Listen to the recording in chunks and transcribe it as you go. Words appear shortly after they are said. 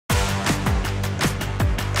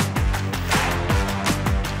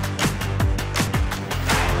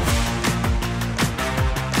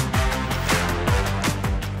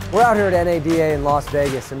We're out here at NADA in Las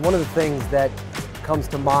Vegas, and one of the things that comes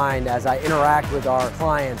to mind as I interact with our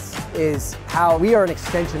clients is how we are an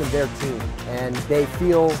extension of their team, and they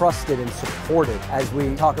feel trusted and supported as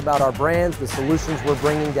we talk about our brands, the solutions we're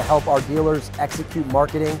bringing to help our dealers execute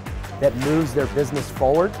marketing that moves their business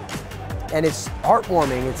forward. And it's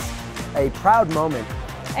heartwarming, it's a proud moment.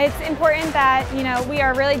 It's important that, we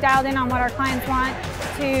are really dialed in on what our clients want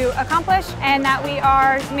to accomplish, and that we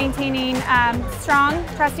are maintaining strong,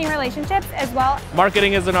 trusting relationships as well.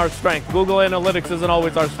 Marketing isn't our strength. Google Analytics isn't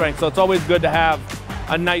always our strength, so it's always good to have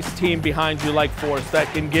a nice team behind you like Force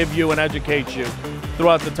that can give you and educate you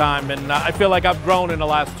throughout the time. And I feel like I've grown in the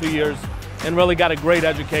last 2 years and really got a great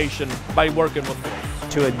education by working with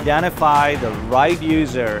Force. To identify the right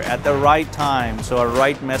user at the right time so a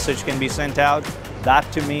right message can be sent out, that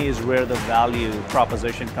to me is where the value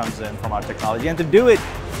proposition comes in from our technology, and to do it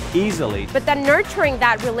easily. But then nurturing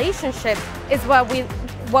that relationship is what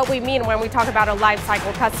we mean when we talk about a life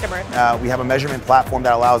cycle customer. We have a measurement platform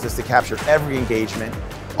that allows us to capture every engagement,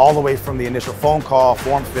 all the way from the initial phone call,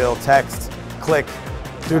 form fill, text, click,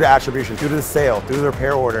 through to attribution, through to the sale, through to the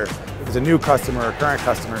repair order. If it's a new customer or a current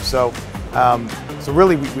customer. So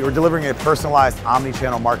really, we were delivering a personalized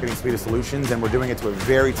omni-channel marketing suite of solutions, and we're doing it to a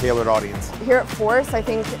very tailored audience. Here at Force, I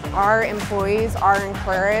think our employees are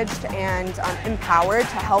encouraged and empowered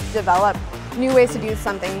to help develop new ways to do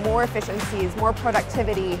something, more efficiencies, more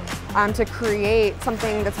productivity, to create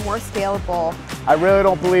something that's more scalable. I really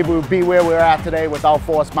don't believe we would be where we're at today without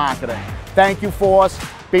Force Marketing. Thank you, Force,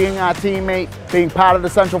 being our teammate, being part of the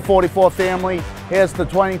Central 44 family. Here's to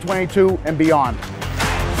 2022 and beyond.